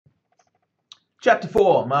Chapter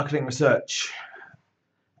 4, Marketing Research.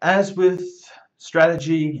 As with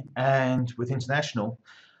strategy and with international,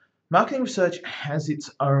 marketing research has its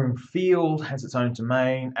own field, has its own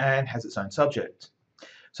domain, and has its own subject.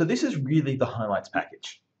 So this is really the highlights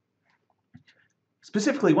package.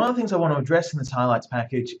 Specifically, one of the things I want to address in this highlights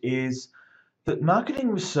package is that marketing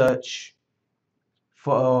research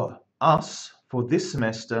for us, for this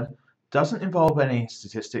semester, doesn't involve any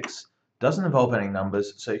statistics, doesn't involve any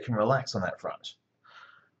numbers, so you can relax on that front.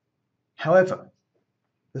 However,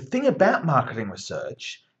 the thing about marketing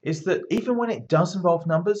research is that even when it does involve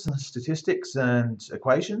numbers and statistics and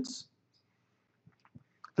equations,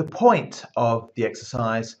 the point of the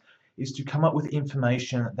exercise is to come up with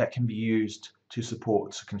information that can be used to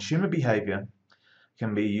support consumer behavior,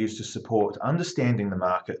 can be used to support understanding the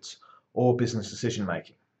markets or business decision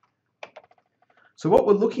making. So what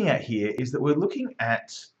we're looking at here is that we're looking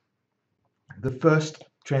at the first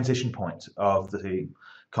transition point of the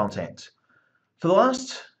content. For the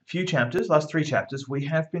last few chapters, last 3 chapters, we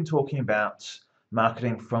have been talking about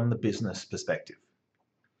marketing from the business perspective.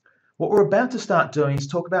 What we're about to start doing is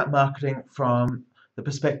talk about marketing from the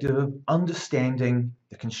perspective of understanding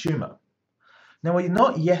the consumer. Now, we're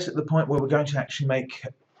not yet at the point where we're going to actually make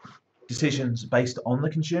decisions based on the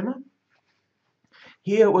consumer.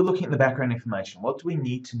 Here we're looking at the background information. What do we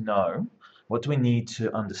need to know? What do we need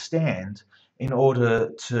to understand in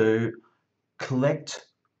order to collect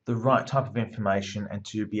the right type of information and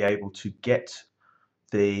to be able to get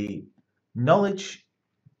the knowledge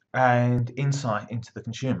and insight into the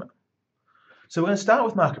consumer? So we're going to start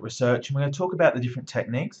with market research, and we're going to talk about the different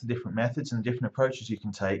techniques, the different methods and different approaches you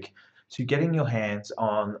can take to getting your hands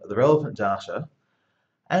on the relevant data,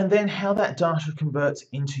 and then how that data converts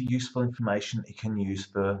into useful information that you can use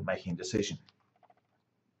for making a decision.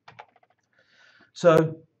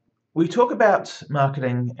 So we talk about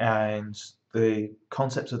marketing and the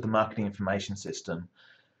concepts of the marketing information system.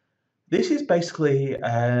 This is basically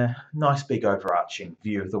a nice big overarching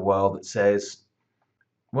view of the world that says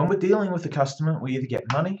when we're dealing with the customer, we either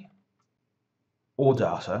get money or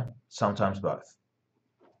data, sometimes both.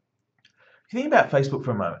 If you think about Facebook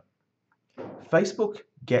for a moment, Facebook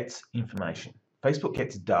gets information. Facebook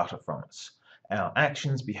gets data from us. Our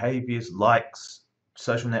actions, behaviors, likes,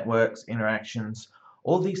 social networks, interactions,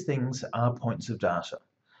 all these things are points of data.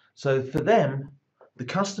 So for them, the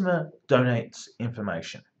customer donates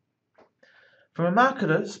information. From a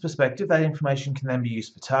marketer's perspective, that information can then be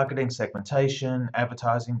used for targeting, segmentation,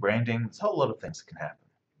 advertising, branding. There's a whole lot of things that can happen.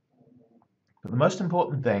 But the most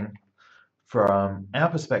important thing from our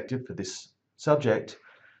perspective for this subject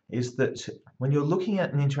is that when you're looking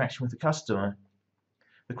at an interaction with the customer,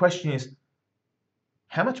 the question is,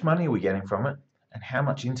 how much money are we getting from it, and how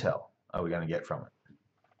much intel are we going to get from it?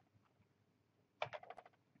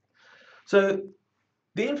 So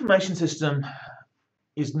the information system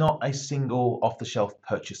is not a single off-the-shelf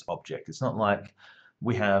purchase object. It's not like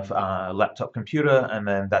we have a laptop computer and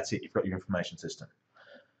then that's it, you've got your information system.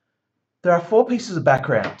 There are 4 pieces of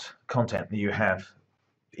background content that you have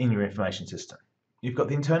in your information system. You've got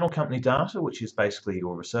the internal company data, which is basically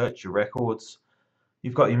your research, your records.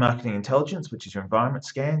 You've got your marketing intelligence, which is your environment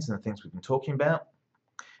scans and the things we've been talking about.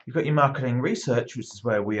 You've got your marketing research, which is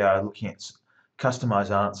where we are looking at customized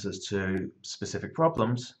answers to specific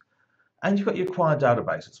problems. And you've got your acquired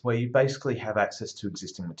databases, where you basically have access to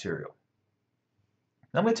existing material.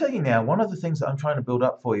 Now, I'm going to tell you now, one of the things that I'm trying to build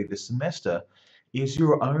up for you this semester is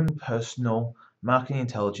your own personal marketing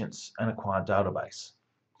intelligence and acquired database.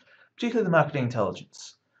 Particularly the marketing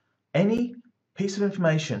intelligence. Any piece of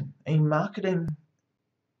information, any marketing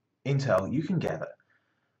intel you can gather.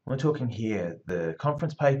 We're talking here the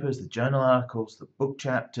conference papers, the journal articles, the book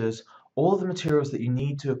chapters, all of the materials that you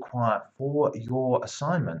need to acquire for your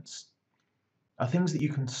assignments are things that you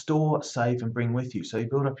can store, save, and bring with you. So you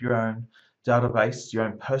build up your own database, your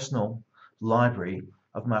own personal library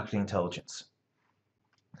of marketing intelligence.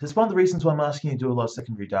 That's one of the reasons why I'm asking you to do a lot of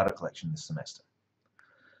secondary data collection this semester.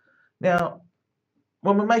 Now,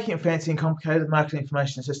 when we're making it fancy and complicated, the marketing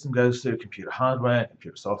information system goes through computer hardware,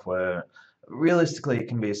 computer software. Realistically, it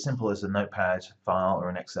can be as simple as a notepad file or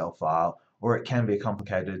an Excel file, or it can be a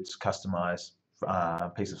complicated, customized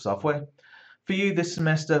piece of software. For you this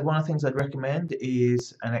semester, one of the things I'd recommend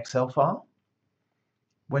is an Excel file.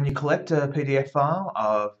 When you collect a PDF file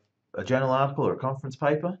of a journal article or a conference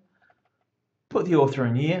paper, put the author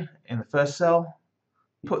and year in the first cell,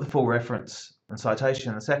 put the full reference and citation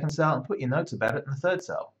in the second cell, and put your notes about it in the third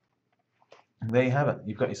cell. And there you have it.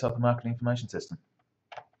 You've got yourself a marketing information system.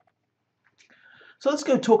 So let's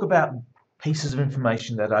go talk about pieces of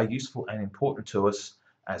information that are useful and important to us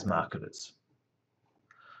as marketers.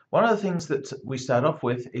 One of the things that we start off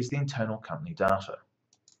with is the internal company data.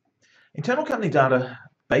 Internal company data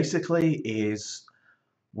basically is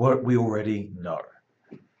what we already know.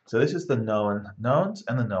 So this is the known knowns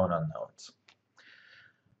and the known unknowns.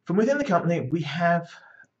 From within the company, we have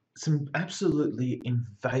some absolutely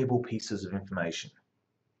invaluable pieces of information.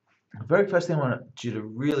 The very first thing I want you to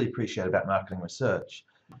really appreciate about marketing research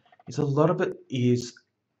is a lot of it is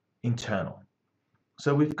internal.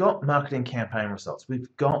 So we've got marketing campaign results, we've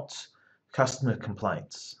got customer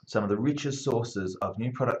complaints. Some of the richest sources of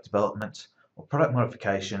new product development or product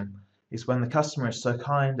modification is when the customer is so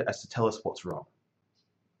kind as to tell us what's wrong.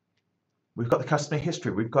 We've got the customer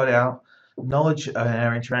history, we've got our knowledge and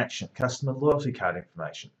our interaction, customer loyalty card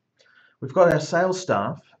information. We've got our sales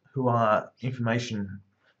staff who are information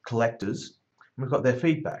collectors, and we've got their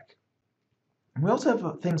feedback. And we also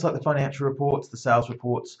have things like the financial reports, the sales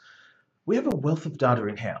reports. We have a wealth of data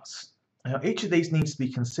in-house. Now, each of these needs to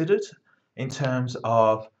be considered in terms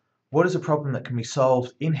of what is a problem that can be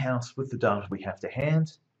solved in-house with the data we have to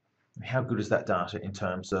hand, and how good is that data in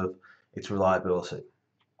terms of its reliability.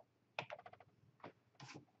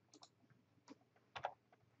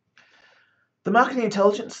 The marketing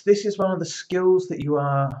intelligence, this is one of the skills that you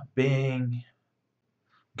are being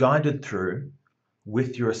guided through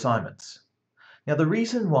with your assignments. Now, the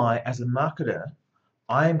reason why, as a marketer,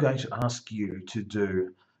 I am going to ask you to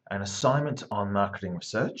do an assignment on marketing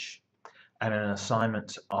research and an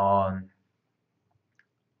assignment on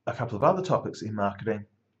a couple of other topics in marketing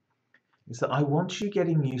is that I want you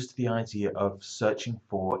getting used to the idea of searching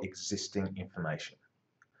for existing information.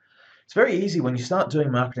 It's very easy when you start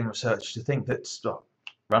doing marketing research to think that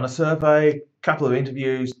run a survey, couple of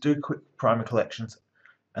interviews, do quick primer collections,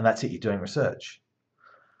 and that's it, you're doing research.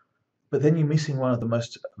 But then you're missing one of the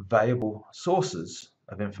most valuable sources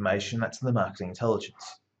of information, that's the marketing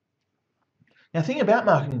intelligence. Now, the thing about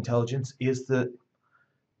marketing intelligence is that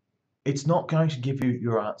it's not going to give you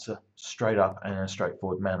your answer straight up and in a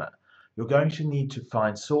straightforward manner. You're going to need to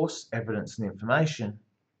find source, evidence, and information,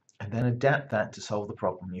 and then adapt that to solve the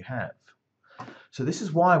problem you have. So this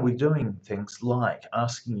is why we're doing things like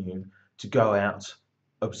asking you to go out,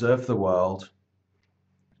 observe the world,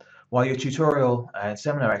 while your tutorial and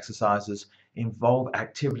seminar exercises involve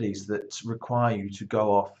activities that require you to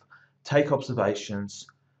go off, take observations,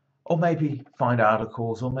 or maybe find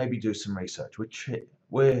articles, or maybe do some research, which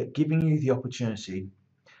we're giving you the opportunity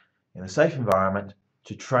in a safe environment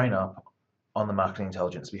to train up on the marketing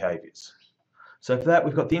intelligence behaviours. So for that,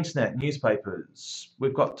 we've got the internet, newspapers,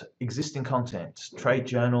 we've got existing content, trade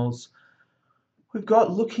journals, we've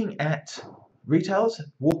got looking at retailers,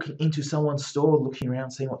 walking into someone's store, looking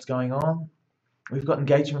around, seeing what's going on. We've got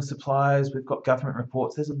engaging with suppliers, we've got government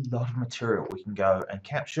reports. There's a lot of material we can go and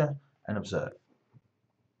capture and observe.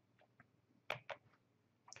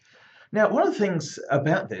 Now, one of the things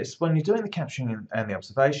about this, when you're doing the capturing and the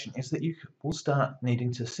observation, is that you will start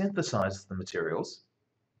needing to synthesize the materials,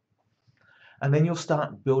 and then you'll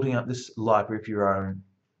start building up this library of your own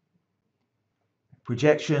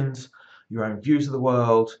projections, your own views of the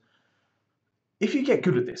world. If you get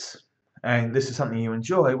good at this, and this is something you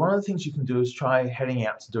enjoy, one of the things you can do is try heading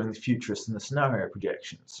out to doing the futurist and the scenario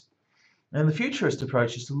projections. And the futurist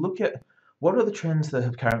approach is to look at what are the trends that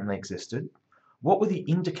have currently existed, what were the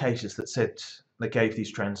indicators that gave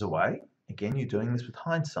these trends away. Again, you're doing this with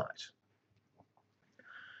hindsight.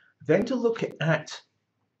 Then to look at,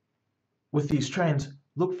 with these trends,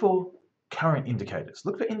 look for current indicators.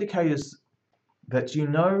 Look for indicators that you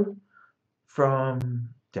know from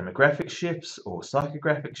demographic shifts or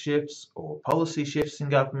psychographic shifts or policy shifts in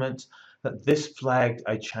government that this flagged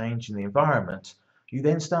a change in the environment. You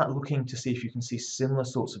then start looking to see if you can see similar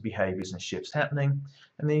sorts of behaviours and shifts happening,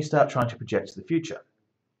 and then you start trying to project to the future.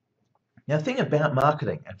 Now, the thing about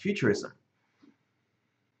marketing and futurism,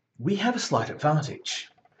 we have a slight advantage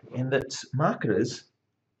in that marketers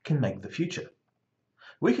can make the future.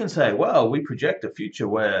 We can say, well, we project a future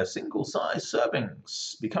where single-size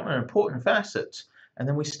servings become an important facet, and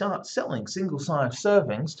then we start selling single-size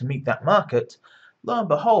servings to meet that market. Lo and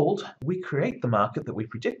behold, we create the market that we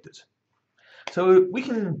predicted. So we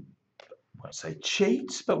can, I won't say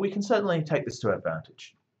cheat, but we can certainly take this to our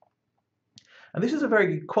advantage. And this is a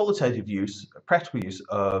very qualitative use, a practical use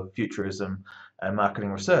of futurism and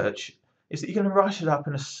marketing research, is that you can write it up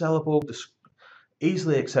in a sellable,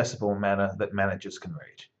 easily accessible manner that managers can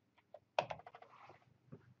read.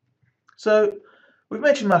 So we've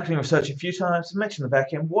mentioned marketing research a few times, we've mentioned the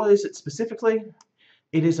back end. What is it specifically?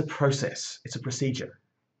 It is a process, it's a procedure.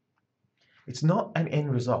 It's not an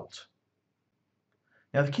end result.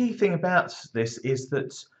 Now, the key thing about this is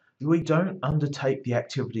that we don't undertake the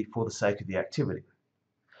activity for the sake of the activity.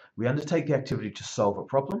 We undertake the activity to solve a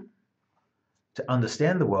problem, to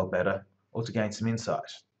understand the world better, or to gain some insight.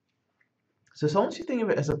 So as long as you think of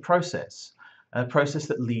it as a process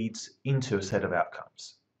that leads into a set of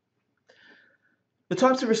outcomes. The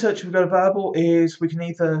types of research we've got available is we can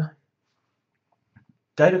either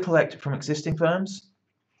data collect from existing firms,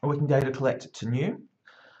 or we can data collect to new.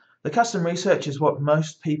 The custom research is what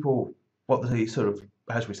most people, what the sort of,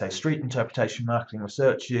 as we say, street interpretation marketing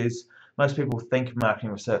research is. Most people think of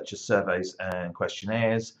marketing research as surveys and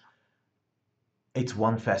questionnaires. It's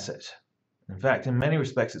one facet. In fact, in many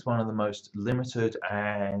respects, it's one of the most limited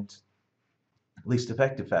and least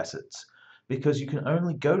effective facets, because you can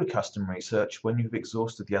only go to custom research when you've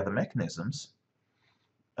exhausted the other mechanisms,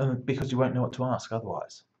 and because you won't know what to ask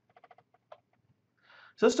otherwise.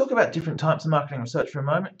 So let's talk about different types of marketing research for a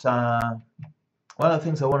moment. One of the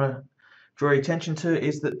things I want to draw your attention to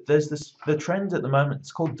is that there's the trend at the moment.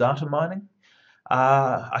 It's called data mining.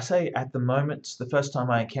 I say at the moment. The first time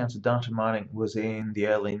I encountered data mining was in the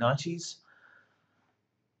early 90s.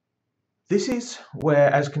 This is where,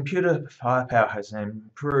 as computer firepower has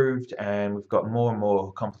improved and we've got more and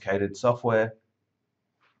more complicated software,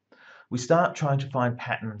 we start trying to find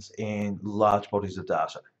patterns in large bodies of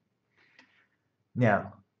data.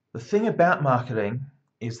 Now, the thing about marketing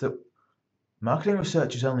is that marketing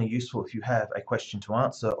research is only useful if you have a question to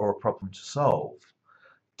answer or a problem to solve.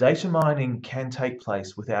 Data mining can take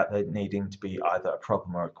place without there needing to be either a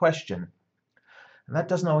problem or a question, and that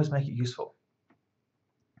doesn't always make it useful.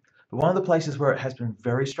 But one of the places where it has been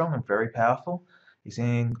very strong and very powerful is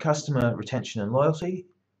in customer retention and loyalty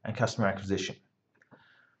and customer acquisition.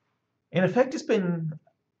 In effect, it's been,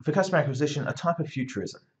 for customer acquisition, a type of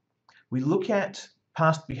futurism. We look at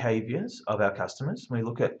past behaviors of our customers, we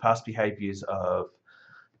look at past behaviors of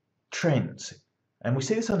trends, and we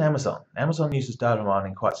see this on Amazon. Amazon uses data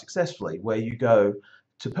mining quite successfully, where you go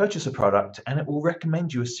to purchase a product and it will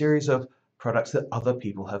recommend you a series of products that other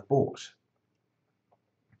people have bought.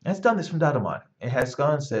 And it's done this from data mining. It has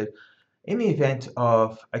gone and said, in the event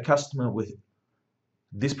of a customer with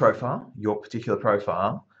this profile, your particular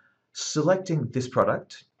profile, selecting this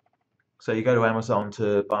product, so you go to Amazon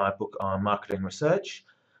to buy a book on marketing research,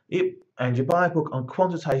 and you buy a book on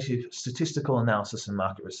quantitative statistical analysis and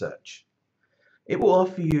market research. It will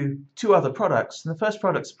offer you two other products, and the first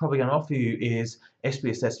product it's probably going to offer you is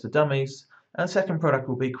SPSS for Dummies, and the second product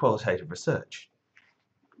will be qualitative research,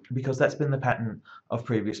 because that's been the pattern of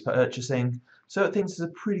previous purchasing, so it thinks there's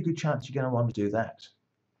a pretty good chance you're going to want to do that.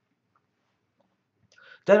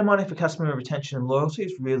 Data mining for customer retention and loyalty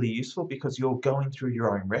is really useful because you're going through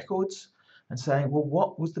your own records and saying, well,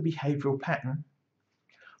 what was the behavioral pattern?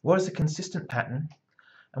 What is the consistent pattern?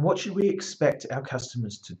 And what should we expect our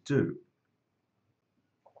customers to do?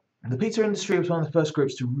 The pizza industry was one of the first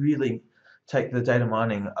groups to really take the data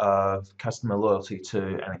mining of customer loyalty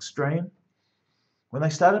to an extreme when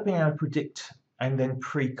they started being able to predict and then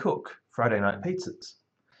pre-cook Friday night pizzas.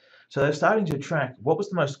 So they're starting to track what was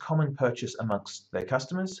the most common purchase amongst their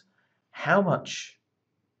customers, how much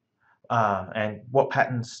and what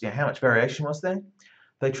patterns, how much variation was there.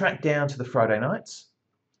 They tracked down to the Friday nights.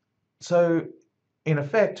 So in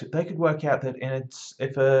effect, they could work out that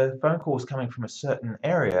if a phone call was coming from a certain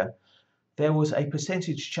area, there was a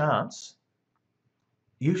percentage chance,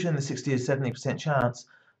 usually in the 60 to 70% chance,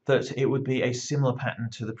 that it would be a similar pattern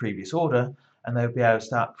to the previous order, and they would be able to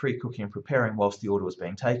start pre-cooking and preparing whilst the order was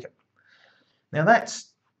being taken. Now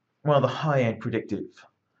that's one of the high-end predictive,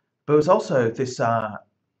 but it was also this data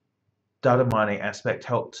mining aspect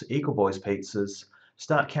helped Eagle Boys Pizzas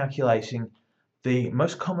start calculating the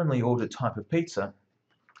most commonly ordered type of pizza.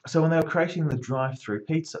 So when they were creating the drive-through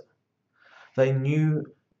pizza, they knew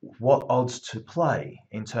what odds to play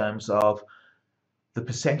in terms of the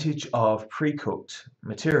percentage of pre-cooked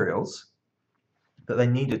materials that they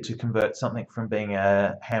needed to convert something from being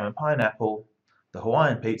a ham and pineapple, the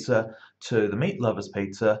Hawaiian pizza, to the meat lovers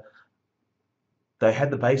pizza. They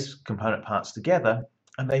had the base component parts together,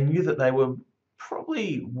 and they knew that they were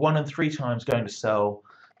probably 1 in 3 times going to sell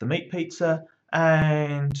the meat pizza,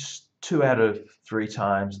 and 2 out of 3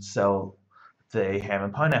 times sell the ham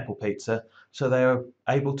and pineapple pizza. So they were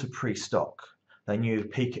able to pre-stock. They knew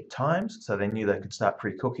peak times, so they knew they could start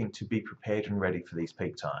pre-cooking to be prepared and ready for these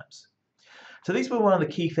peak times. So these were one of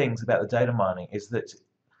the key things about the data mining, is that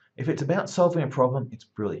if it's about solving a problem, it's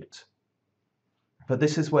brilliant. But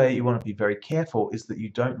this is where you want to be very careful, is that you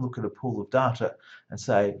don't look at a pool of data and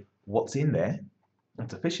say, what's in there?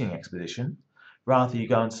 It's a fishing expedition. Rather, you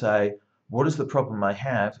go and say, what is the problem I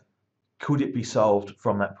have? Could it be solved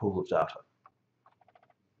from that pool of data?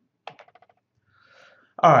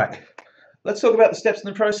 All right. Let's talk about the steps in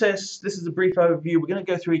the process. This is a brief overview. We're going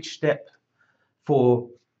to go through each step for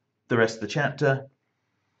the rest of the chapter.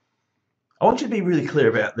 I want you to be really clear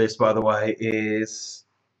about this, by the way, is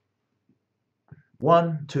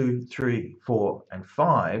 1, 2, 3, 4, and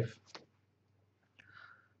 5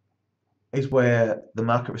 is where the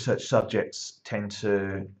market research subjects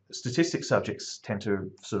statistics subjects tend to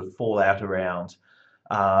sort of fall out around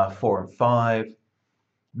 4 and 5.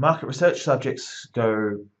 Market research subjects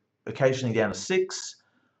go occasionally down to 6.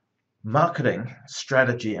 Marketing,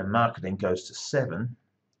 strategy and marketing goes to 7,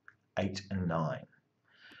 8 and 9.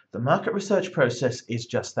 The market research process is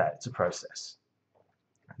just that, it's a process.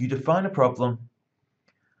 You define a problem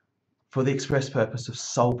for the express purpose of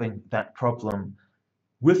solving that problem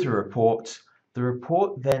with a report. The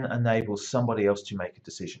report then enables somebody else to make a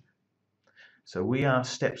decision. So we are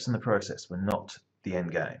steps in the process, we're not the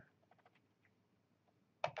end game.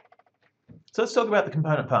 So let's talk about the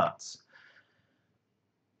component parts.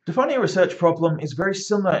 Defining a research problem is very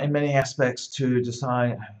similar in many aspects to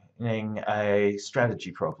designing a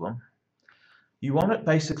strategy problem. You want it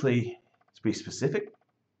basically to be specific.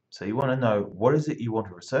 So you want to know what is it you want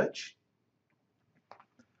to research.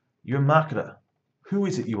 You're a marketer. Who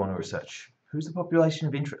is it you want to research? Who's the population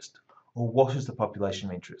of interest? Or what is the population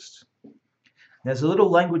of interest? There's a little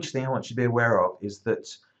language thing I want you to be aware of, is that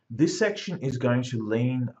this section is going to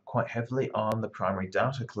lean quite heavily on the primary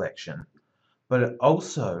data collection, but it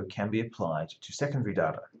also can be applied to secondary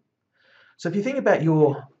data. So if you think about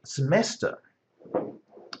your semester,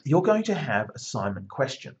 you're going to have assignment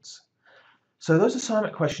questions. So those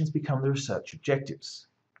assignment questions become the research objectives.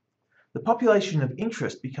 The population of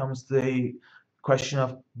interest becomes the question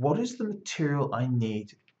of what is the material I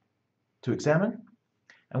need to examine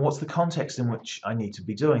and what's the context in which I need to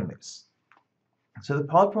be doing this. So the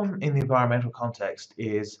problem in the environmental context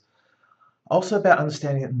is also about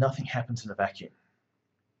understanding that nothing happens in a vacuum.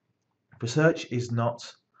 Research is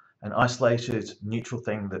not an isolated, neutral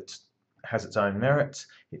thing that has its own merits.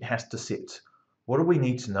 It has to sit. What do we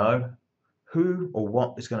need to know? Who or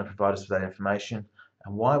what is going to provide us with that information?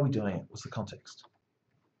 And why are we doing it? What's the context?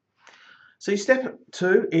 So step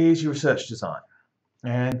 2 is your research design.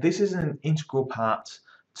 And this is an integral part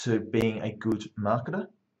to being a good marketer,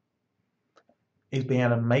 is being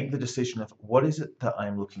able to make the decision of what is it that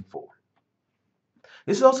I'm looking for.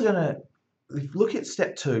 This is also going to look at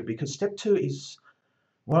step 2, because step 2 is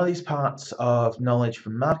one of these parts of knowledge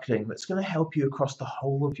from marketing that's going to help you across the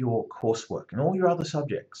whole of your coursework and all your other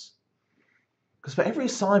subjects. Because for every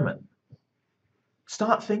assignment,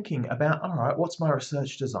 start thinking about, all right, what's my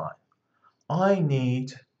research design? I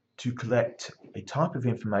need to collect a type of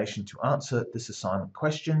information to answer this assignment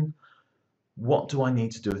question. What do I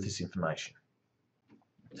need to do with this information?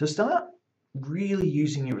 So start really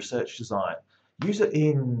using your research design. Use it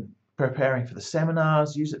in preparing for the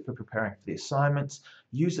seminars, use it for preparing for the assignments,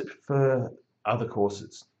 use it for other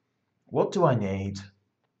courses. What do I need?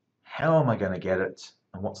 How am I going to get it?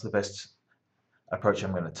 And what's the best approach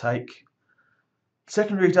I'm going to take?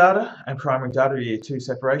 Secondary data and primary data are your two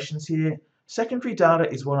separations here. Secondary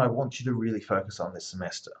data is what I want you to really focus on this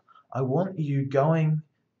semester. I want you going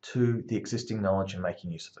to the existing knowledge and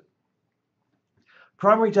making use of it.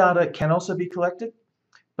 Primary data can also be collected,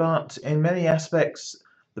 but in many aspects,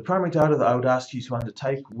 the primary data that I would ask you to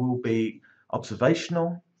undertake will be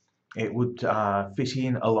observational. It would fit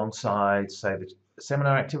in alongside, say, the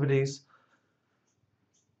seminar activities.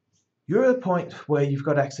 You're at a point where you've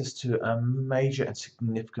got access to a major and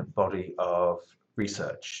significant body of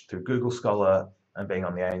research through Google Scholar and being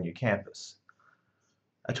on the ANU campus.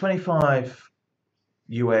 A 25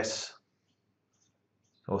 US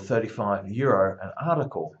or 35 euro an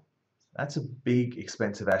article, that's a big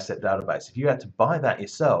expensive asset database. If you had to buy that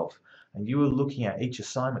yourself and you were looking at each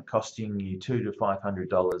assignment costing you $200 to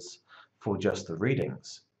 $500 for just the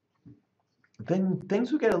readings, then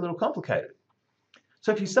things would get a little complicated.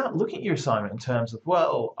 So if you start looking at your assignment in terms of,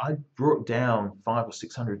 well, I brought down $500 or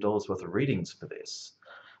 $600 worth of readings for this,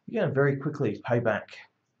 you're going to very quickly pay back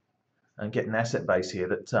and get an asset base here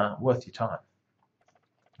that's worth your time.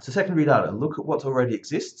 So secondary data, look at what already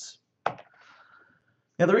exists.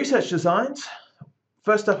 Now the research designs,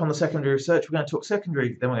 first up on the secondary research, we're going to talk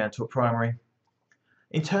secondary, then we're going to talk primary.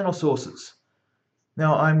 Internal sources.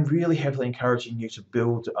 Now I'm really heavily encouraging you to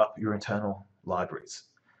build up your internal libraries.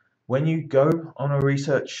 When you go on a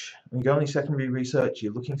research, when you go on your secondary research,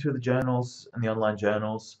 you're looking through the journals and the online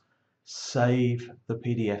journals, save the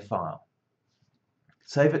PDF file.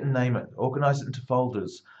 Save it and name it, organize it into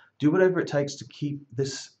folders, do whatever it takes to keep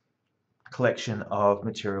this collection of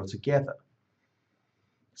material together.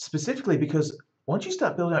 Specifically because once you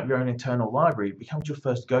start building up your own internal library, it becomes your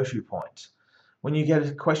first go-to point. When you get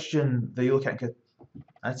a question that you look at and go,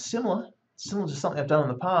 that's similar to something I've done in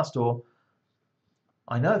the past, or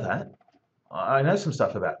I know that, I know some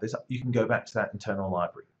stuff about this, you can go back to that internal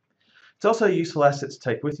library. It's also a useful asset to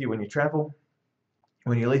take with you when you travel.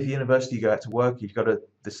 When you leave the university, you go out to work, you've got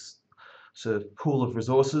this sort of pool of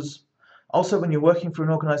resources. Also, when you're working for an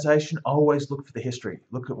organization, always look for the history.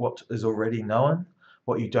 Look at what is already known,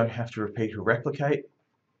 what you don't have to repeat or replicate,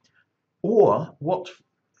 or what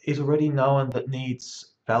is already known that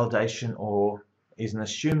needs validation or is an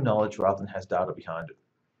assumed knowledge rather than has data behind it.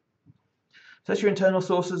 So that's your internal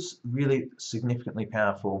sources, really significantly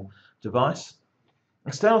powerful device.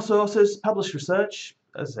 External sources, published research,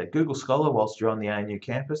 as I said, Google Scholar whilst you're on the ANU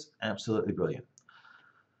campus, absolutely brilliant.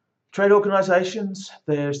 Trade organisations,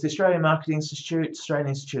 there's the Australian Marketing Institute, Australian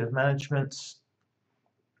Institute of Management.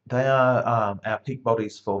 They are our peak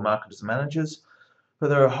bodies for marketers and managers, but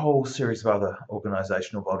there are a whole series of other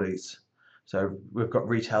organisational bodies. So we've got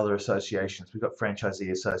retailer associations, we've got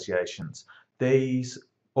franchisee associations. These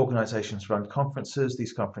organisations run conferences.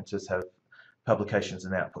 These conferences have publications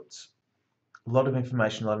and outputs. A lot of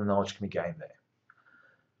information, a lot of knowledge can be gained there.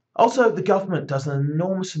 Also, the government does an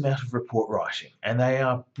enormous amount of report writing, and they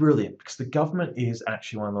are brilliant because the government is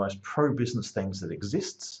actually one of the most pro-business things that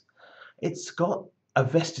exists. It's got a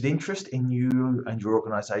vested interest in you and your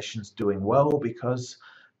organisations doing well, because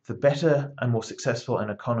the better and more successful an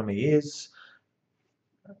economy is,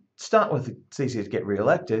 start with, it's easier to get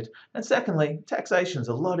re-elected, and secondly, taxation is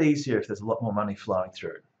a lot easier if there's a lot more money flowing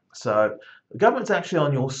through. So the government's actually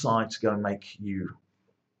on your side to go and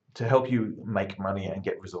to help you make money and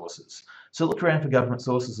get resources. So look around for government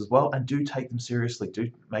sources as well, and do take them seriously,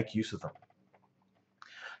 do make use of them.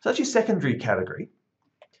 So that's your secondary category.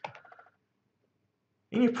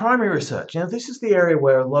 In your primary research, now this is the area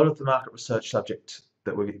where a lot of the market research subject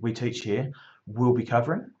that we teach here will be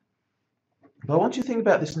covering. But I want you to think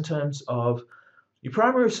about this in terms of your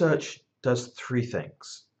primary research does three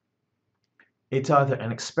things. It's either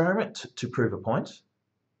an experiment to prove a point,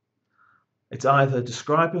 it's either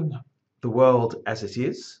describing the world as it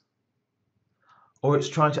is, or it's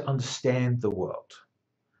trying to understand the world.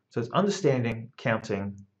 So it's understanding,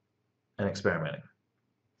 counting, and experimenting.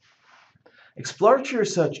 Exploratory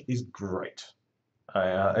research is great.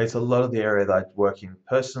 It's a lot of the area that I work in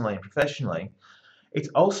personally and professionally. It's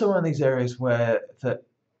also one of these areas where the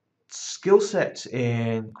skill set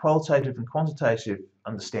in qualitative and quantitative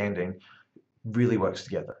understanding really works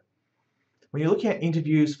together. When you're looking at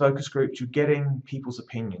interviews, focus groups, you're getting people's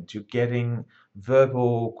opinions, you're getting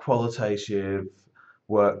verbal, qualitative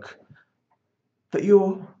work, that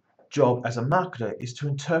your job as a marketer is to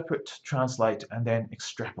interpret, translate, and then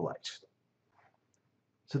extrapolate.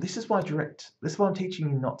 So this is why I'm teaching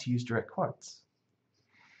you not to use direct quotes.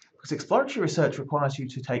 Because exploratory research requires you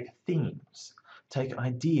to take themes, take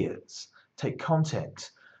ideas, take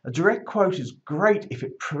content. A direct quote is great if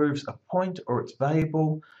it proves a point or it's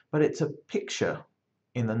valuable, but it's a picture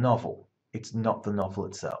in the novel. It's not the novel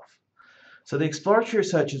itself. So the exploratory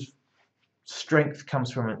researcher's strength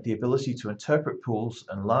comes from the ability to interpret pools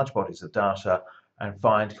and large bodies of data and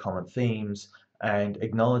find common themes and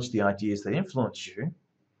acknowledge the ideas that influence you,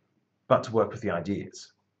 but to work with the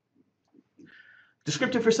ideas.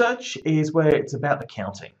 Descriptive research is where it's about the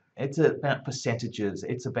counting. It's about percentages.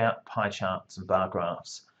 It's about pie charts and bar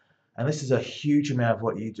graphs. And this is a huge amount of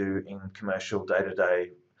what you do in commercial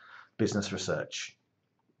day-to-day business research.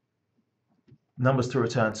 Numbers to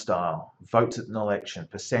return style, votes at an election,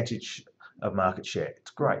 percentage of market share.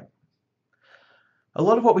 It's great. A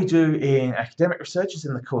lot of what we do in academic research is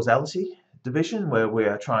in the causality division, where we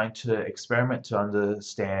are trying to experiment to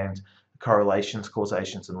understand correlations,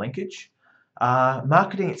 causations, and linkage.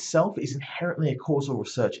 Marketing itself is inherently a causal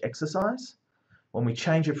research exercise. When we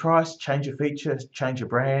change a price, change a feature, change a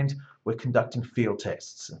brand, we're conducting field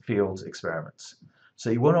tests and field experiments. So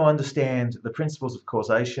you want to understand the principles of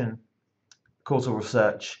causation, causal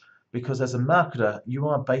research, because as a marketer, you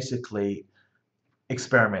are basically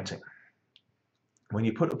experimenting. When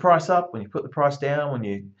you put the price up, when you put the price down, when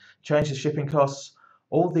you change the shipping costs,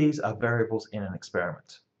 all these are variables in an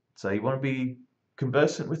experiment. So you want to be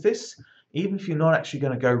conversant with this. Even if you're not actually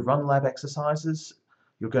going to go run lab exercises,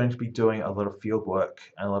 you're going to be doing a lot of field work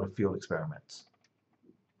and a lot of field experiments.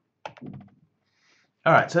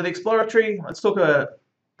 All right, so the exploratory, let's talk about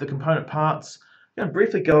the component parts. I'm going to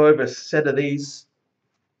briefly go over a set of these.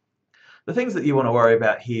 The things that you want to worry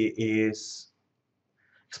about here is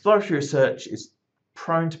exploratory research is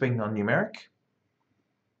prone to being non-numeric.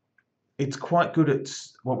 It's quite good at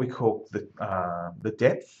what we call the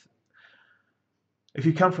depth. If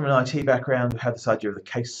you come from an IT background, you have this idea of the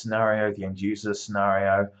case scenario, the end user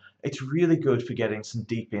scenario. It's really good for getting some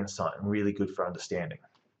deep insight and really good for understanding.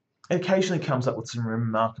 It occasionally comes up with some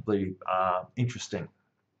remarkably interesting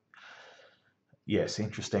ways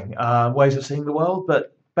of seeing the world,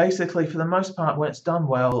 but basically, for the most part, when it's done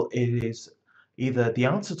well, it is either the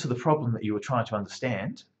answer to the problem that you were trying to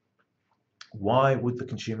understand. Why would the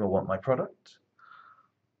consumer want my product?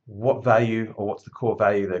 What value or what's the core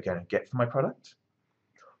value they're going to get from my product?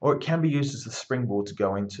 Or it can be used as a springboard to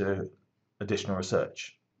go into additional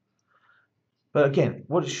research. But again,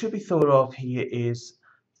 what should be thought of here is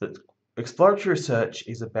that exploratory research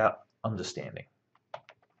is about understanding.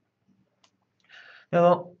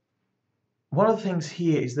 Now, one of the things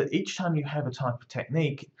here is that each time you have a type of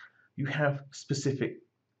technique, you have specific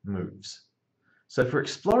moves. So for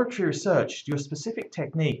exploratory research, your specific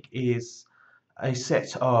technique is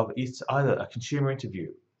it's either a consumer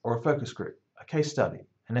interview or a focus group, a case study,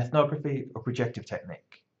 an ethnography or projective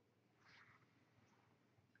technique.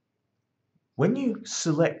 When you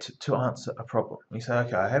select to answer a problem, you say,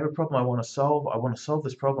 okay, I have a problem I want to solve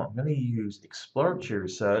this problem. I'm going to use exploratory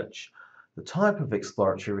research. The type of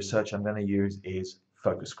exploratory research I'm going to use is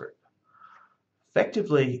focus group.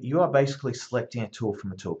 Effectively, you are basically selecting a tool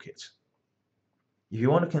from a toolkit. If you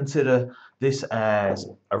want to consider this as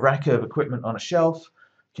a rack of equipment on a shelf,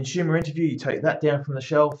 consumer interview, you take that down from the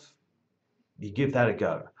shelf, you give that a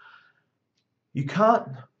go. You can't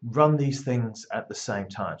run these things at the same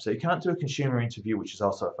time. So you can't do a consumer interview, which is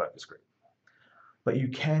also a focus group. But you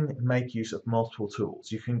can make use of multiple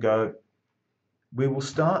tools. You can go, we will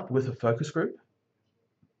start with a focus group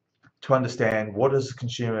to understand what does the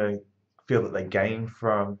consumer feel that they gain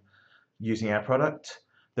from using our product.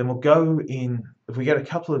 Then we'll go in, if we get a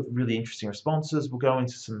couple of really interesting responses, we'll go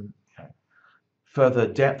into some further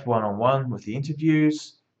depth one-on-one with the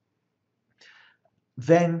interviews.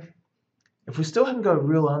 Then, if we still haven't got a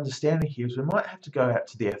real understanding here, we might have to go out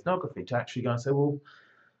to the ethnography to actually go and say, well,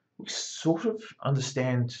 we sort of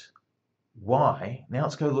understand why. Now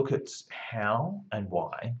let's go look at how and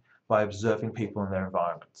why by observing people in their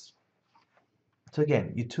environments. So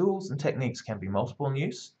again, your tools and techniques can be multiple in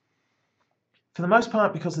use. For the most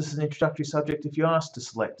part, because this is an introductory subject, if you're asked to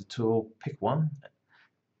select a tool, pick one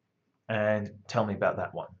and tell me about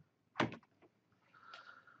that one.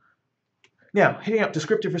 Now, hitting up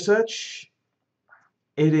descriptive research,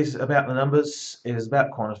 it is about the numbers, it is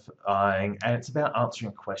about quantifying, and it's about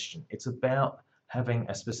answering a question. It's about having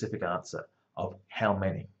a specific answer of how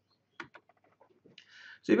many.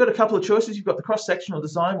 So you've got a couple of choices. You've got the cross-sectional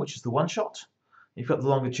design, which is the one-shot. You've got the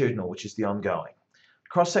longitudinal, which is the ongoing.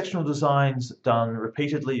 Cross-sectional designs done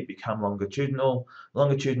repeatedly become longitudinal.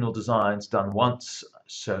 Longitudinal designs done once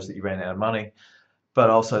shows that you ran out of money, but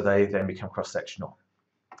also they then become cross-sectional.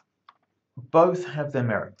 Both have their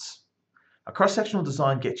merits. A cross-sectional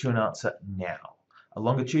design gets you an answer now. A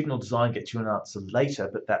longitudinal design gets you an answer later,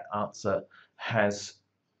 but that answer has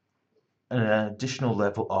an additional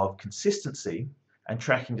level of consistency and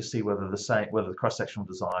tracking to see whether the cross-sectional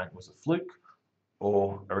design was a fluke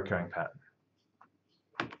or a recurring pattern.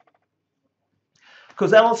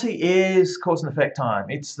 Causality is cause and effect time.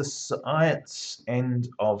 It's the science end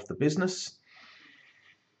of the business.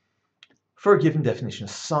 For a given definition of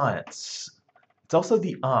science, it's also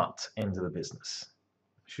the art end of the business.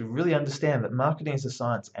 You should really understand that marketing is a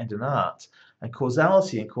science and an art, and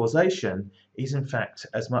causality and causation is in fact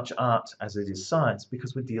as much art as it is science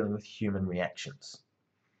because we're dealing with human reactions.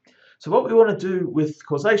 So what we want to do with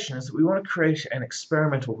causation is that we want to create an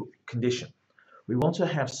experimental condition. We want to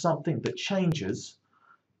have something that changes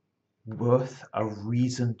worth a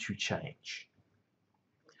reason to change.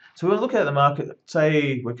 So we'll look at the market,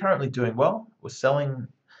 say we're currently doing well, we're selling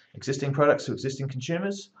existing products to existing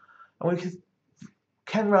consumers, and we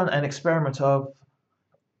can run an experiment of,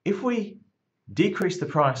 if we decrease the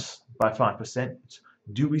price by 5%,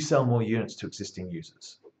 do we sell more units to existing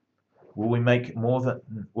users? Will we make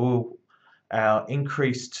will our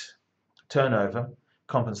increased turnover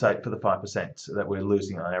compensate for the 5% that we're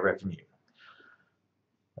losing on our revenue?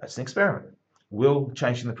 That's an experiment. Will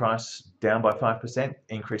changing the price down by 5%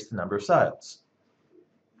 increase the number of sales?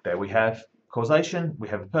 There we have causation, we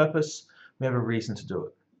have a purpose, we have a reason to do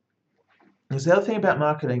it. Because the other thing about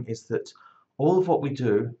marketing is that all of what we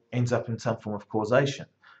do ends up in some form of causation.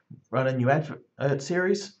 Run a new advert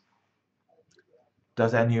series.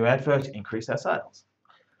 Does our new advert increase our sales?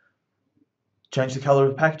 Change the color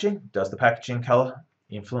of the packaging. Does the packaging color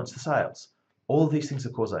influence the sales? All of these things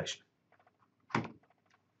are causation.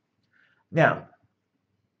 Now,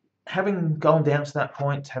 having gone down to that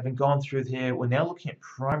point, having gone through here, we're now looking at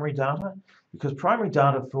primary data, because primary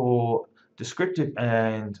data for descriptive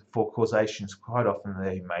and for causation is quite often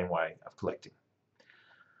the main way of collecting.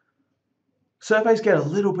 Surveys get a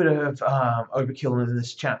little bit of overkill in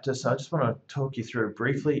this chapter, so I just want to talk you through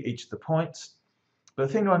briefly each of the points. But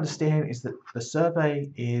the thing to understand is that the survey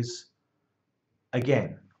is,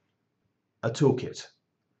 again, a toolkit.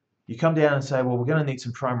 You come down and say, well, we're going to need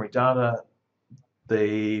some primary data.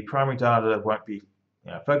 The primary data won't be,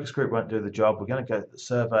 focus group won't do the job. We're going to go to the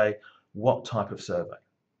survey. What type of survey?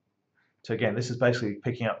 So again, this is basically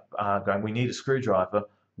picking up, going, we need a screwdriver.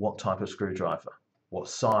 What type of screwdriver? What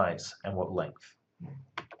size and what length?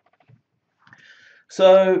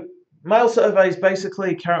 So mail surveys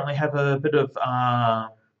basically currently have a bit of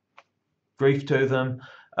grief to them.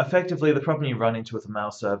 Effectively, the problem you run into with a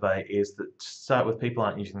mail survey is that, to start with, people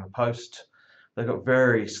aren't using the post. They've got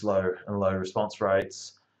very slow and low response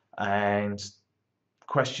rates, and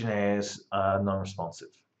questionnaires are non-responsive.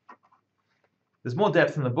 There's more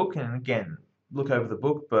depth in the book, and again, look over the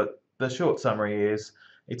book, but the short summary is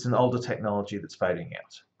it's an older technology that's fading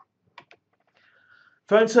out.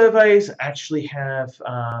 Phone surveys actually have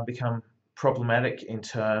become problematic in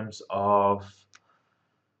terms of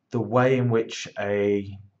the way in which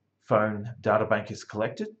a phone data bank is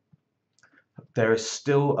collected. There is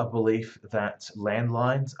still a belief that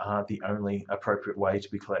landlines are the only appropriate way to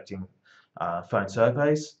be collecting phone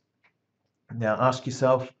surveys. Now ask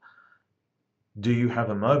yourself, do you have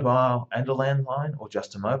a mobile and a landline, or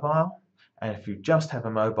just a mobile? And if you just have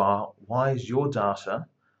a mobile, why is your data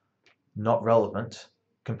not relevant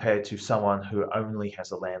compared to someone who only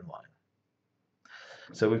has a landline?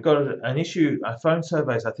 So we've got an issue. Phone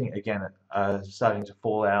surveys, I think, again, are starting to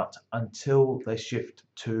fall out until they shift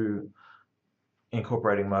to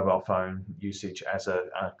incorporating mobile phone usage as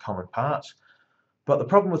a common part. But the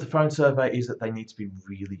problem with the phone survey is that they need to be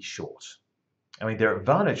really short. I mean, their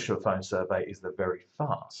advantage to a phone survey is they're very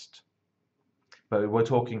fast. But we're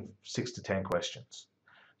talking 6 to 10 questions.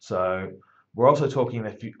 So we're also talking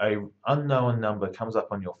if an unknown number comes up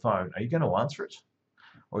on your phone, are you going to answer it?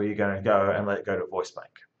 Or are you going to go and let it go to voice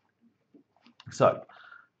bank? So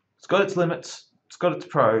it's got its limits, it's got its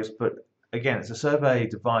pros, but again, it's a survey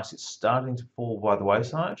device. It's starting to fall by the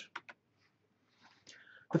wayside.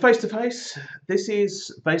 The face-to-face, this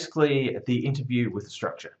is basically the interview with the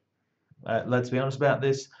structure. Let's be honest about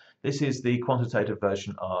this. This is the quantitative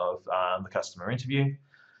version of the customer interview.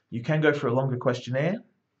 You can go for a longer questionnaire.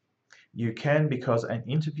 You can, because an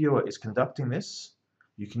interviewer is conducting this,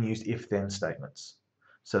 you can use if-then statements.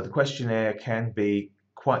 So the questionnaire can be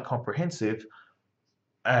quite comprehensive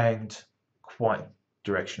and quite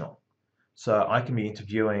directional. So I can be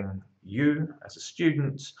interviewing you as a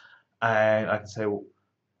student, and I can say, well,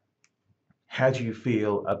 how do you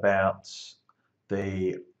feel about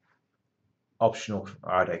the optional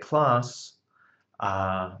Friday class?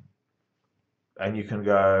 And you can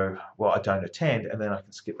go, well, I don't attend, and then I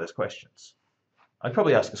can skip those questions. I'd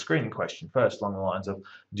probably ask a screening question first along the lines of,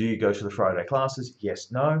 do you go to the Friday classes?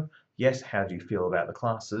 Yes, no. Yes, how do you feel about the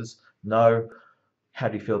classes? No. How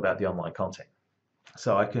do you feel about the online content?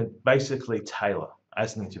 So I can basically tailor,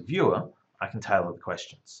 as an interviewer, I can tailor the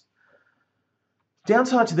questions.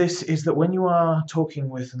 Downside to this is that when you are talking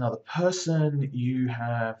with another person, you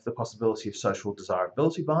have the possibility of social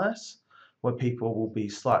desirability bias, where people will be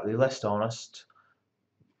slightly less honest,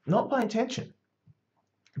 not by intention,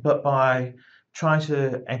 but by trying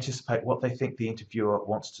to anticipate what they think the interviewer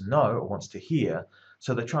wants to know or wants to hear.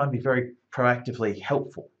 So they try and be very proactively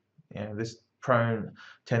helpful. This prone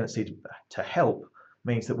tendency to help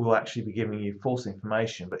means that we'll actually be giving you false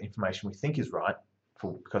information, but information we think is right,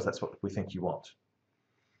 because that's what we think you want.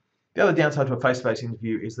 The other downside to a face-to-face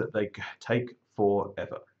interview is that they take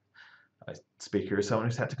forever. A speaker is someone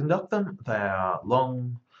who's had to conduct them. They are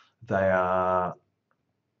long, they are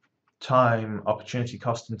time, opportunity,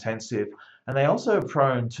 cost intensive, and they also are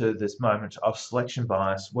prone to this moment of selection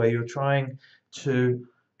bias where you're trying to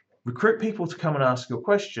recruit people to come and ask you a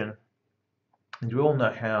question, and we all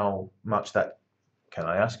know how much that, can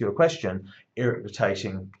I ask you a question,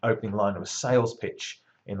 irritating opening line of a sales pitch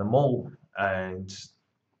in the mall and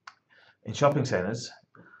in shopping centres.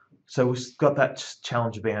 So we've got that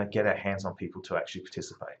challenge of being able to get our hands on people to actually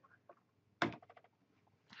participate.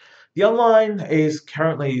 The online is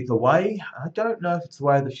currently the way. I don't know if it's the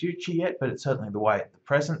way of the future yet, but it's certainly the way at the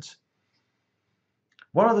present.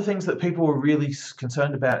 One of the things that people were really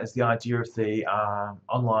concerned about is the idea of the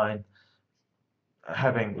online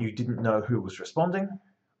having, you didn't know who was responding.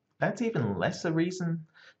 That's even less a reason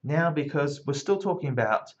now, because we're still talking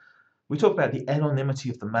about, we talk about the anonymity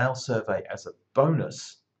of the mail survey as a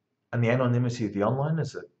bonus and the anonymity of the online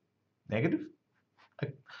as a negative.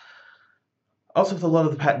 Also, with a lot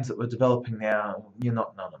of the patterns that we're developing now, you're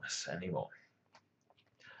not anonymous anymore.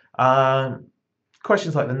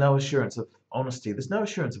 Questions like the no assurance of honesty. There's no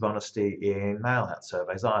assurance of honesty in mail-out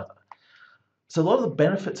surveys either. So a lot of the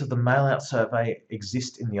benefits of the mail-out survey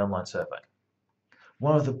exist in the online survey.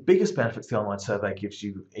 One of the biggest benefits the online survey gives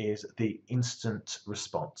you is the instant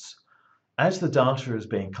response. As the data is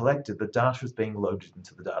being collected, the data is being loaded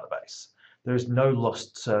into the database. There is no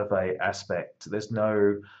lost survey aspect. There's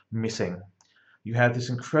no missing. You have this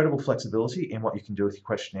incredible flexibility in what you can do with your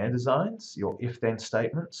questionnaire designs. Your if-then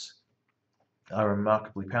statements are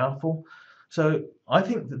remarkably powerful. So I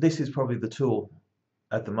think that this is probably the tool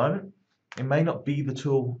at the moment. It may not be the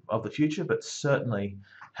tool of the future, but certainly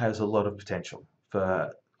has a lot of potential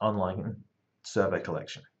for online survey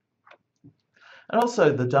collection. And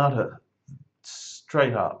also the data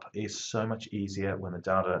straight up is so much easier when the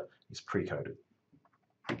data is pre-coded.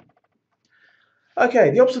 Okay,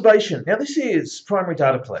 the observation. Now this is primary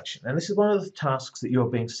data collection, and this is one of the tasks that you're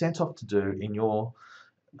being sent off to do in your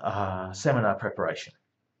seminar preparation.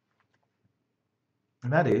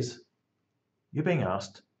 And that is, you're being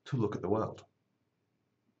asked to look at the world.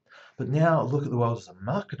 But now look at the world as a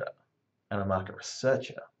marketer and a market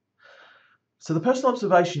researcher. So the personal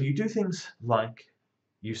observation, you do things like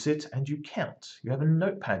you sit and you count. You have a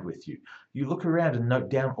notepad with you. You look around and note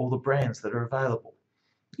down all the brands that are available.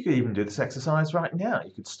 You could even do this exercise right now.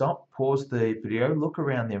 You could stop, pause the video, look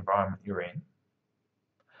around the environment you're in,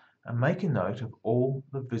 and make a note of all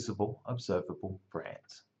the visible, observable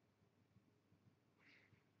brands.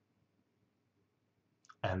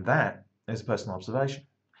 And that is a personal observation.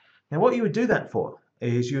 Now what you would do that for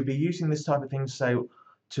is you would be using this type of thing to say,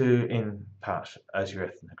 in part as your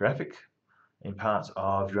ethnographic, in part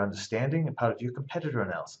of your understanding, and part of your competitor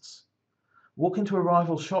analysis. Walk into a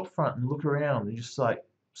rival shop front and look around and just like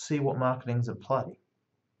see what marketing's in play.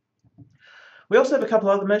 We also have a couple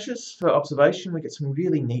other measures for observation. We get some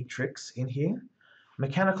really neat tricks in here.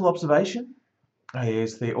 Mechanical observation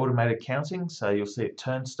is the automated counting, so you'll see it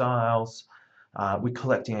turnstiles. We're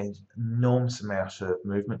collecting an enormous amount of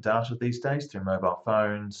movement data these days through mobile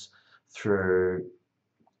phones, through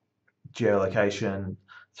geolocation,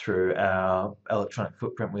 through our electronic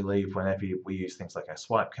footprint we leave whenever we use things like our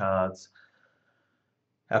swipe cards.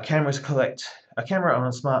 Our cameras collect, a camera on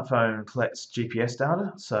a smartphone collects GPS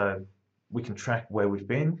data, so we can track where we've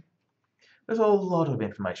been. There's a lot of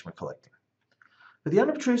information we're collecting. But the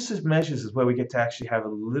unobtrusive measures is where we get to actually have a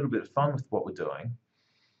little bit of fun with what we're doing,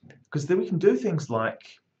 because then we can do things like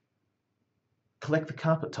collect the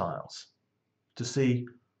carpet tiles to see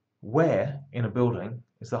where in a building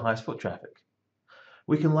is the highest foot traffic.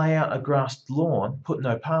 We can lay out a grassed lawn, put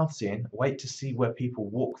no paths in, wait to see where people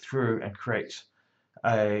walk through and create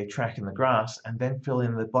a track in the grass, and then fill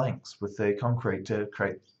in the blanks with the concrete to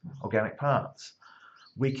create organic paths.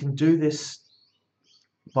 We can do this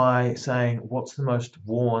by saying what's the most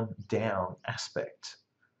worn down aspect.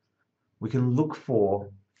 We can look for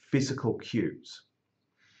physical cues.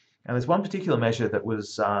 And there's one particular measure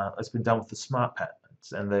that has been done with the smart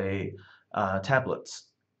pads and the tablets,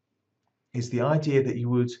 is the idea that you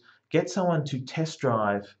would get someone to test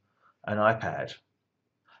drive an iPad,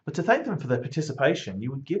 but to thank them for their participation, you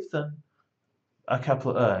would give them a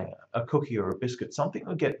cookie or a biscuit, something that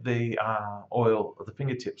would get the oil of the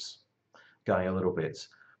fingertips going a little bit,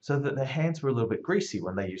 so that their hands were a little bit greasy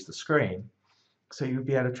when they used the screen, so you'd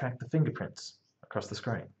be able to track the fingerprints across the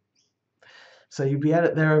screen. So you'd be able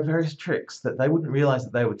to, there are various tricks that they wouldn't realize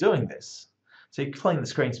that they were doing this. So you clean the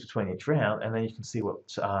screens between each round, and then you can see what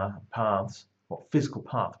what physical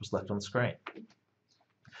path was left on the screen.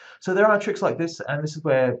 So there are tricks like this, and this is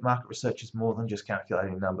where market research is more than just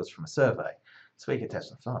calculating numbers from a survey. It's where you get to have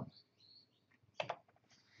some fun.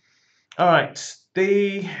 All right,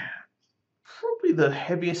 probably the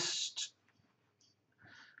heaviest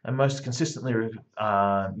and most consistently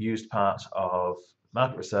used part of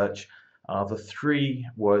market research are the three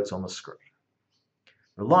words on the screen: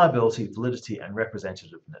 reliability, validity, and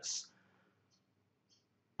representativeness.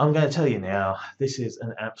 I'm going to tell you now, this is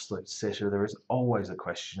an absolute setter. There is always a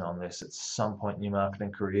question on this at some point in your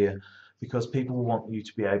marketing career, because people want you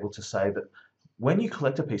to be able to say that when you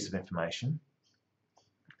collect a piece of information,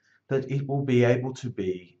 that it will be able to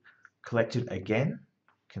be collected again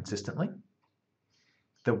consistently,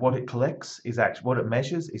 that what it collects is actually what it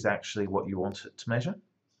measures is actually what you want it to measure,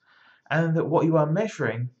 and that what you are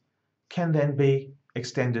measuring can then be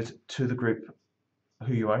extended to the group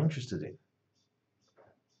who you are interested in.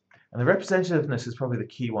 And the representativeness is probably the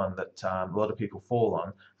key one that a lot of people fall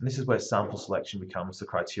on, and this is where sample selection becomes the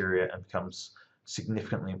criteria and becomes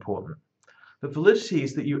significantly important. The validity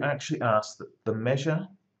is that you actually ask that the measure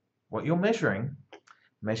What you're measuring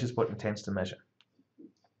measures what it intends to measure.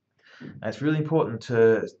 And it's really important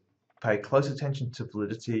to pay close attention to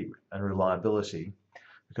validity and reliability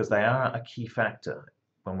because they are a key factor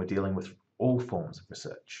when we're dealing with all forms of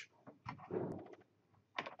research.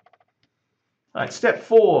 All right, step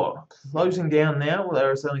 4, closing down now. Well,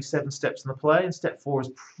 there is only 7 steps in the play, and step 4 is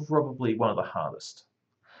probably one of the hardest.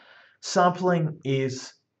 Sampling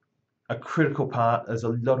is a critical part. There's a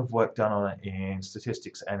lot of work done on it in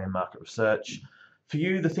statistics and in market research. For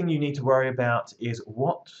you, the thing you need to worry about is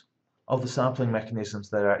what of the sampling mechanisms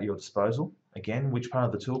that are at your disposal, again, which part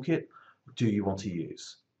of the toolkit do you want to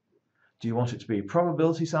use? Do you want it to be a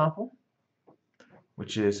probability sample,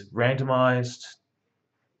 which is randomized,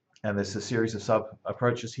 and there's a series of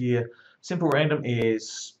sub-approaches here. Simple random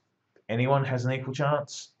is anyone has an equal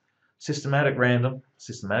chance. Systematic random,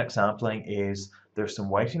 systematic sampling is there's some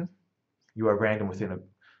weighting. You are random within a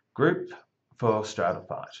group. For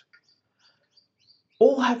stratified.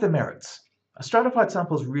 All have their merits. A stratified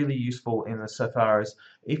sample is really useful in so far as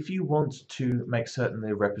if you want to make certain the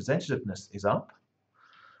representativeness is up,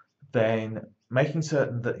 then making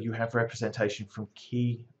certain that you have representation from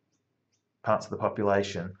key parts of the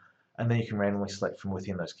population, and then you can randomly select from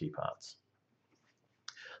within those key parts.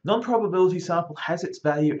 Non-probability sample has its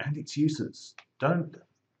value and its uses. Don't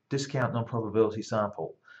discount non-probability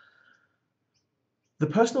sample. The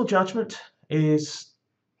personal judgment is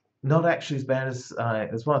not actually as bad as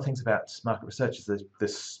there's one of the things about market research is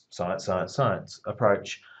this science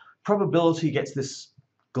approach. Probability gets this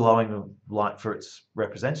glowing light for its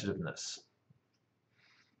representativeness.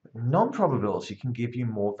 Non-probability can give you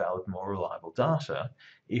more valid, more reliable data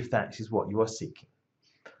if that is what you are seeking.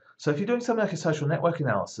 So if you're doing something like a social network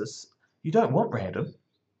analysis, you don't want random.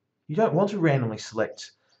 You don't want to randomly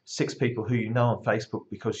select 6 people who you know on Facebook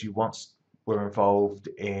because you once were involved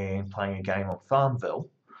in playing a game on Farmville.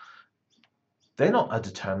 They're not a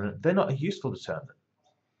determinant. They're not a useful determinant.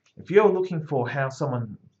 If you're looking for how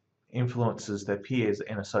someone influences their peers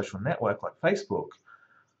in a social network like Facebook,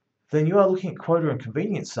 then you are looking at quota and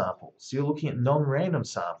convenience samples. You're looking at non-random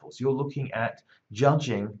samples. You're looking at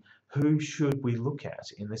judging who should we look at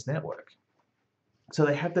in this network. So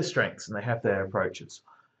they have their strengths and they have their approaches.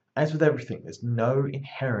 As with everything, there's no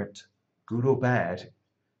inherent good or bad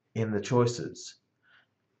in the choices.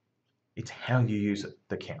 It's how you use it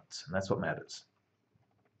that counts, and that's what matters.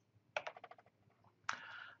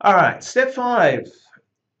 All right, step 5.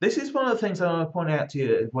 This is one of the things I want to point out to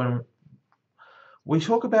you when we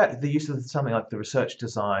talk about the use of something like the research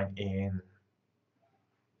design in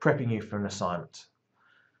prepping you for an assignment.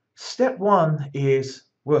 Step 1 is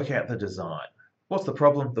work out the design. What's the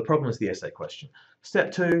problem? The problem is the essay question.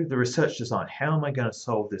 Step 2, the research design. How am I going to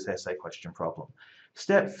solve this essay question problem?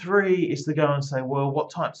 Step 3 is to go and say, well, what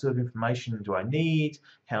types of information do I need?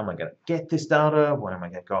 How am I going to get this data? When am I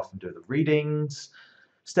going to go off and do the readings?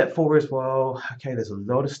 Step 4 is, well, okay, there's a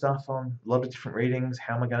lot of stuff on, a lot of different readings.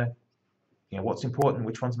 How am I going to, what's important?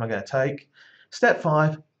 Which ones am I going to take? Step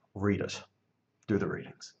 5, read it. Do the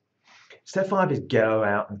readings. Step 5 is go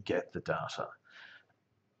out and get the data.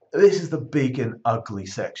 This is the big and ugly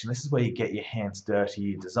section. This is where you get your hands dirty,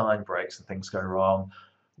 your design breaks and things go wrong.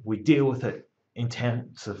 We deal with it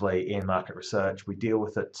intensively in market research. We deal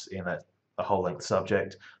with it in a whole length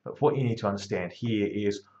subject. But what you need to understand here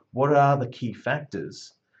is what are the key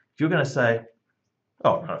factors. If you're going to say,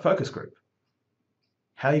 oh, I'm on a focus group,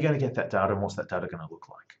 how are you going to get that data and what's that data going to look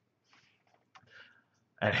like?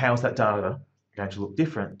 And how is that data going to look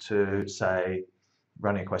different to, say,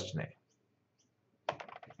 running a questionnaire?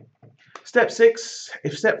 Step 6,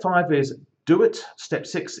 if step 5 is do it, step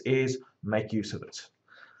 6 is make use of it.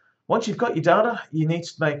 Once you've got your data, you need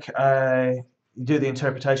to make you do the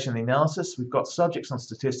interpretation and the analysis. We've got subjects on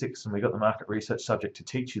statistics and we've got the market research subject to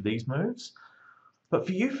teach you these moves. But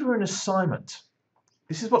for you for an assignment,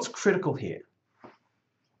 this is what's critical here.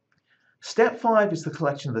 Step 5 is the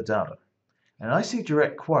collection of the data. And I see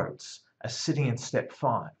direct quotes as sitting in step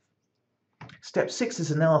 5. Step 6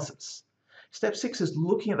 is analysis. Step 6 is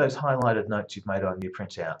looking at those highlighted notes you've made on your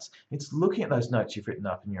printouts. It's looking at those notes you've written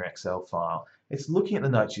up in your Excel file. It's looking at the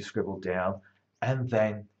notes you scribbled down and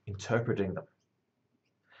then interpreting them.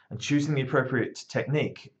 And choosing the appropriate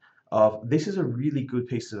technique of this is a really good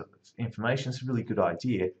piece of information, it's a really good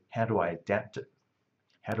idea. How do I adapt it?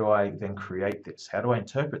 How do I then create this? How do I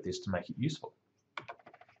interpret this to make it useful?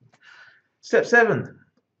 Step 7.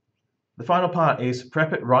 The final part is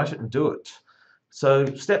prep it, write it, and do it. So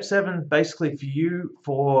step 7 basically for you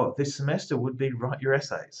for this semester would be write your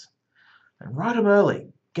essays. And write them early.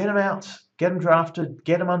 Get them out, get them drafted,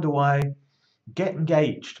 get them underway, get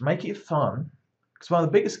engaged, make it fun. Because one of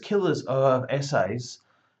the biggest killers of essays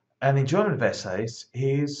And the enjoyment of essays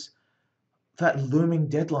is that looming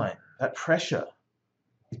deadline, that pressure.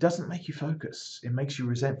 It doesn't make you focus, it makes you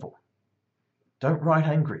resentful. Don't write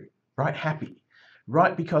angry, write happy.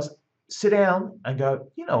 Write because sit down and go,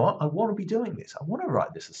 you know what, I want to be doing this. I want to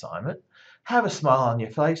write this assignment. Have a smile on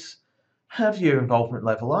your face, have your involvement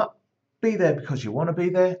level up, be there because you want to be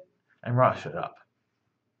there, and write it up.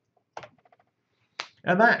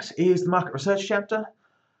 And that is the market research chapter.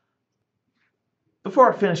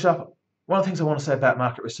 Before I finish up, one of the things I want to say about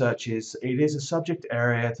market research is it is a subject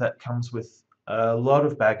area that comes with a lot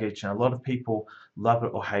of baggage, and a lot of people love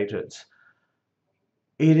it or hate it.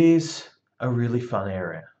 It is a really fun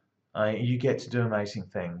area. You get to do amazing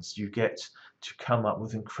things. You get to come up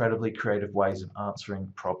with incredibly creative ways of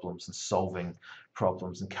answering problems and solving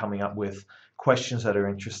problems and coming up with questions that are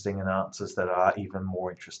interesting and answers that are even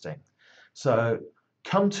more interesting. So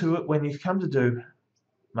come to it when you come to do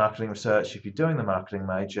marketing research. If you're doing the marketing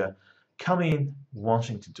major, come in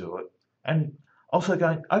wanting to do it and also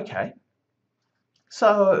going, okay,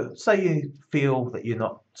 so say you feel that you're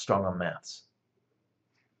not strong on maths.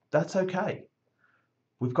 That's okay.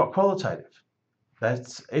 We've got qualitative.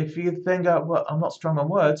 That's if you then go, well, I'm not strong on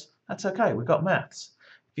words, that's okay. We've got maths.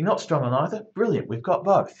 If you're not strong on either, brilliant. We've got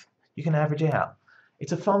both. You can average out.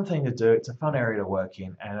 It's a fun thing to do. It's a fun area to work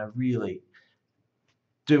in, and I really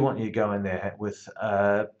do want you to go in there with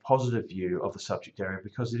a positive view of the subject area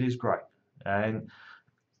because it is great. And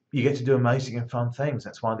you get to do amazing and fun things.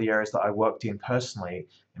 That's one of the areas that I worked in personally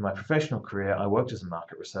in my professional career. I worked as a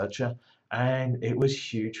market researcher, and it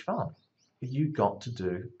was huge fun. You got to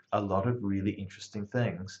do a lot of really interesting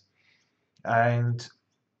things. And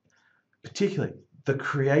particularly the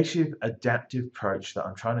creative, adaptive approach that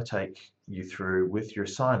I'm trying to take you through with your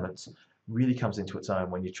assignments really comes into its own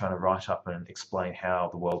when you're trying to write up and explain how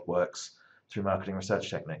the world works through marketing research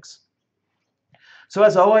techniques. So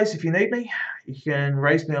as always, if you need me, you can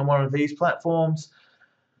raise me on one of these platforms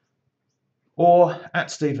or at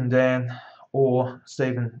Stephen Dan or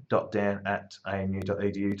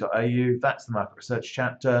stephen.dan@anu.edu.au. That's the market research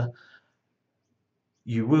chapter.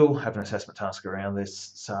 You will have an assessment task around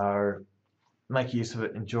this, so make use of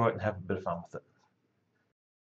it, enjoy it, and have a bit of fun with it.